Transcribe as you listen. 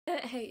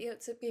Hey,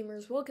 it's up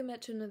gamers. Welcome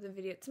back to another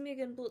video. It's me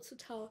again,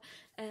 Blitzhotel,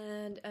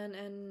 and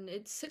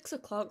it's 6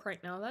 o'clock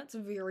right now. That's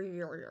very,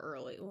 very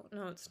early. Well,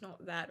 no, it's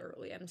not that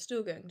early. I'm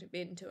still going to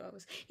bed in 2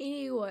 hours.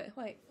 Anyway,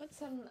 wait, what's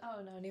that?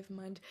 Oh no, never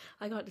mind.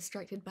 I got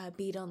distracted by a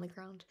bead on the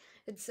ground.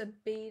 It's a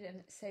bead and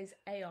it says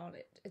A on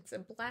it. It's a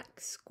black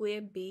square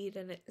bead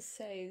and it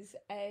says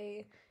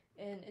A.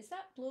 And is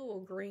that blue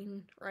or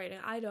green right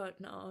now? I don't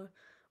know.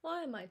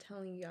 Why am I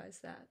telling you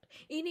guys that?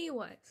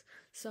 Anyways,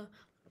 so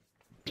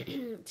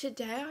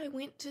today I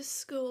went to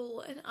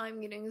school and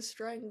I'm getting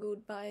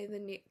strangled by the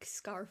neck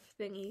scarf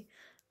thingy.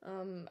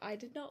 I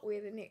did not wear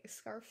the neck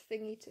scarf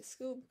thingy to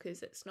school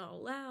because it's not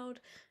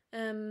allowed.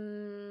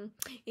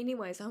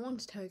 Anyways, I want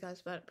to tell you guys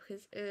about it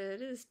because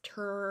it is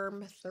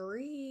term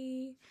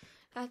 3.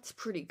 That's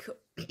pretty cool.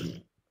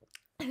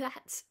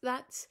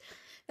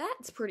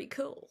 that's pretty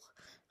cool.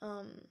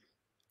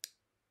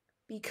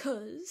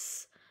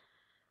 Because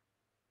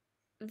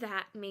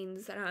that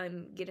means that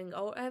I'm getting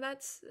older.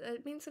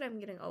 It means that I'm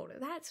getting older.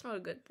 That's not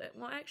a good thing.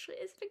 Well, actually,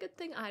 is it a good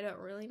thing? I don't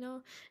really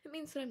know. It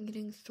means that I'm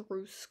getting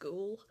through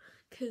school.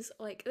 Because,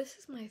 like, this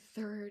is my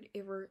 3rd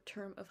ever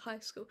term of high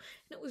school.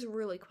 And it was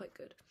really quite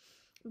good.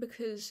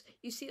 Because,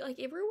 you see, like,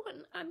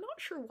 everyone, I'm not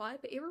sure why,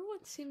 but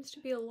everyone seems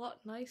to be a lot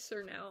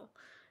nicer now.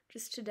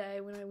 Just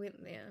today when I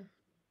went there.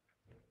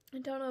 I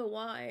don't know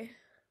why.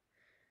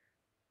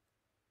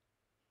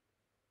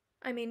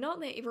 I mean, not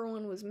that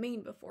everyone was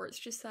mean before, it's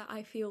just that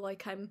I feel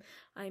like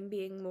I'm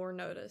being more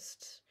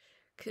noticed,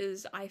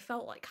 because I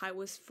felt like I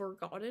was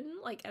forgotten,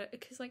 like,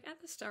 because, like, at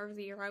the start of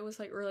the year, I was,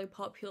 like, really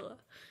popular,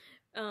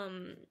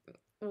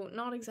 well,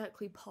 not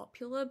exactly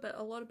popular, but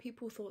a lot of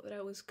people thought that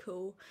I was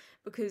cool,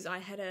 because I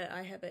have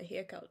a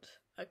haircut,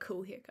 a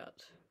cool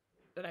haircut,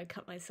 that I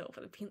cut myself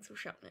with a pencil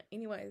sharpener.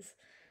 Anyways,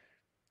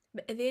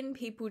 but then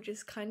people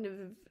just kind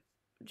of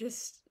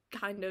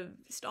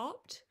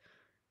stopped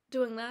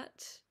doing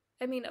that.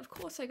 I mean, of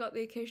course I got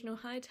the occasional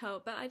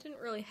hightail, but I didn't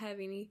really have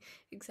any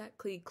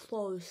exactly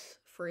close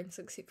friends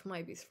except for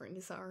my best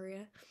friend,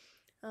 Zaria.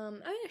 Oh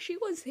yeah, she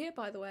was here,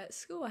 by the way, at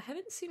school. I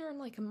haven't seen her in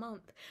like a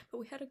month, but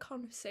we had a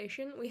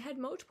conversation. We had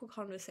multiple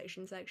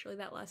conversations, actually,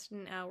 that lasted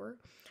an hour,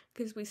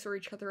 because we saw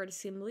each other at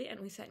assembly,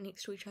 and we sat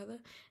next to each other,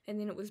 and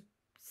then it was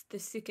the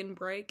second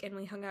break, and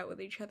we hung out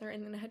with each other,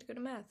 and then I had to go to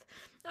math.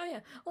 Oh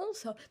yeah,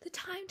 also, the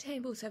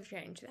timetables have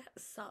changed. That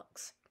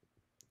sucks.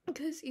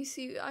 Because, you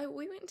see,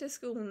 we went to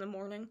school in the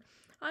morning.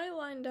 I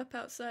lined up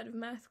outside of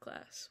math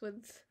class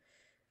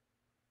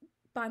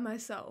by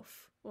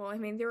myself. Well, I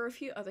mean, there were a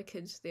few other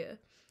kids there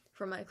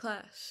from my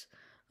class.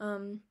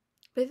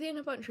 But then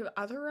a bunch of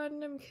other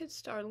random kids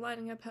started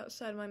lining up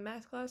outside my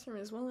math classroom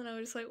as well, and I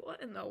was just like,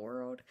 what in the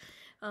world?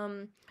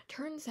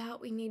 Turns out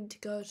we need to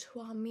go to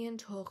our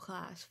mentor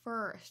class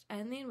first,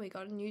 and then we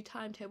got a new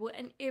timetable,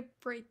 and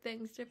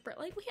everything's different.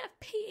 Like, we have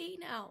PE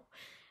now.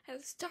 At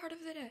the start of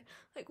the day.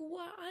 Like,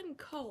 what? I'm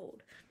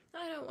cold.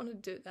 I don't want to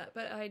do that,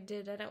 but I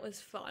did, and it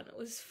was fun. It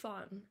was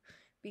fun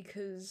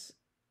because,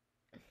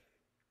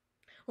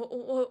 well,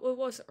 it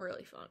wasn't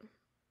really fun.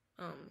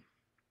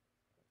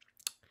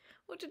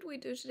 What did we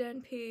do today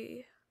in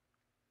PE?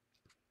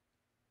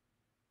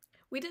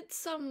 We did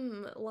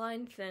some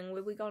line thing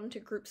where we got into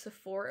groups of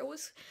 4.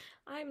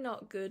 I'm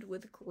not good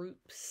with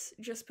groups,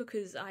 just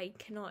because I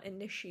cannot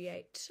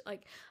initiate,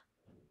 like,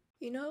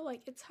 you know,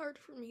 like, it's hard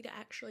for me to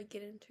actually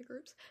get into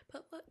groups,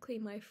 but luckily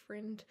my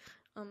friend,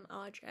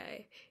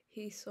 RJ,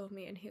 he saw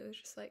me and he was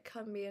just like,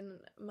 come be in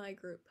my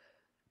group,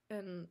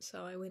 and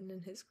so I went in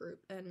his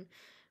group, and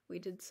we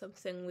did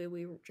something where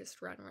we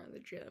just ran around the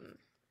gym,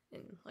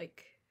 and,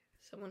 like,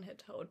 someone had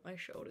to hold my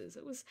shoulders.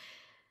 It was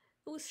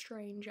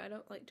strange. I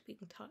don't like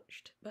being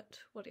touched, but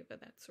whatever,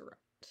 that's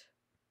alright.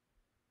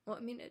 Well,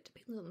 I mean, it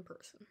depends on the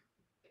person.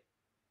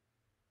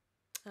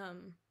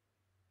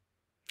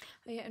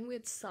 Oh yeah, and we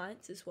had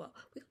science as well.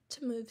 We got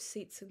to move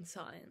seats in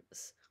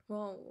science.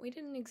 Well, we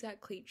didn't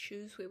exactly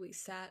choose where we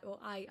sat, or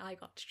I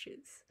got to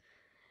choose.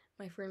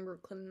 My friend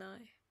Brooklyn and I.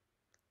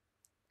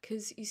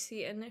 Because, you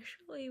see,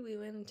 initially we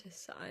went into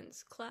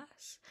science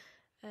class,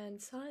 and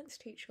science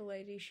teacher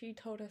lady, she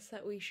told us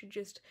that we should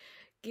just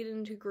get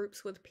into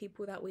groups with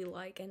people that we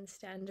like and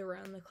stand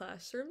around the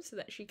classroom so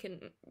that she can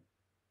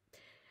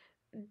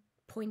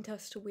point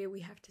us to where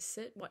we have to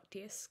sit, what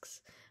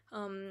desks.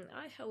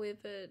 I,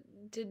 however,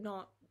 did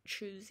not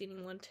choose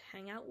anyone to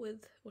hang out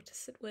with or to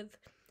sit with,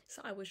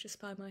 so I was just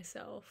by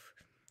myself.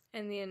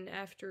 And then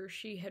after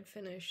she had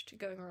finished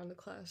going around the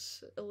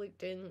class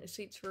electing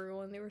seats for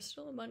everyone, there were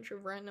still a bunch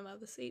of random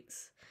other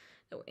seats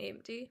that were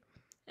empty,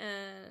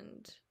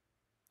 and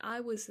I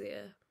was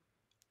there.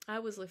 I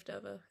was left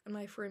over, and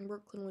my friend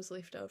Brooklyn was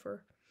left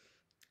over,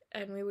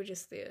 and we were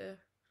just there,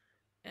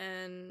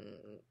 and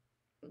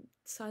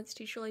science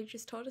teacher lady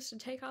just told us to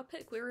take our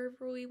pick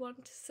wherever we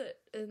wanted to sit,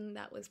 and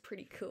that was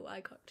pretty cool. I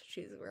got to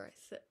choose where I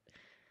sit.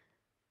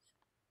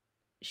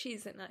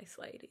 She's a nice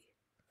lady,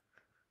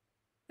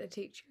 the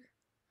teacher.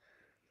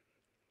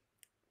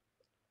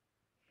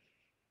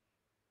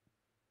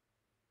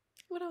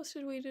 What else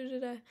did we do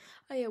today?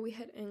 Oh yeah, we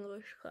had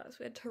English class.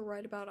 We had to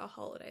write about our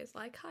holidays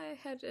like I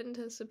had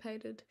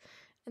anticipated,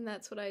 And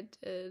that's what I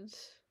did.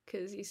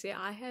 Because you see,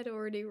 I had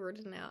already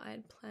written out, I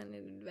had planned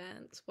in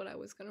advance what I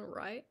was going to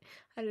write.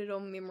 I had it all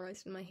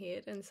memorized in my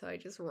head, and so I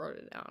just wrote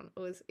it down. It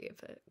was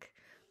epic.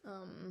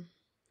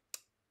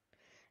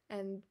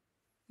 And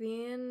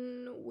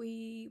then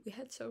we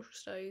had social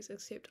studies,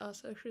 except our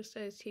social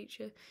studies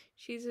teacher,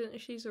 she's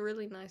a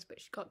really nice, but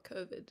she got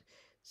COVID.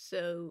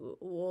 So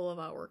all of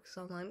our work is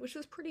online, which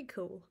was pretty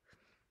cool.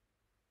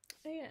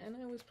 Oh yeah, and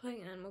I was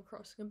playing Animal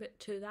Crossing a bit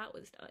too. That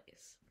was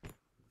nice.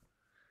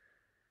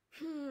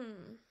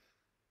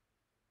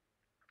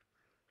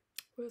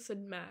 We also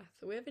had math.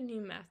 We have a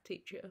new math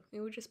teacher.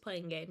 We were just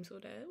playing games all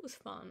day. It was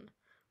fun.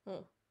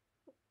 Well,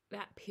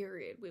 that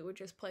period. We were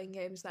just playing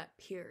games that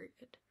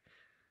period.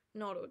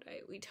 Not all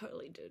day. We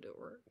totally did at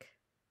work.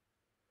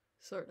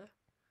 Sorta.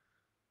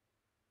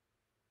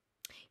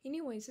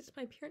 Anyways, it's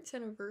my parents'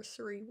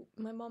 anniversary.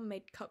 My mom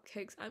made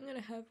cupcakes. I'm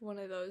gonna have one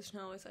of those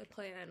now as I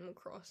play Animal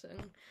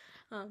Crossing.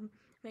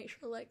 Make sure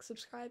to like,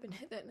 subscribe, and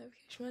hit that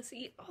notification bell to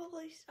see all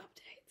these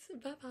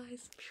updates. Bye-bye.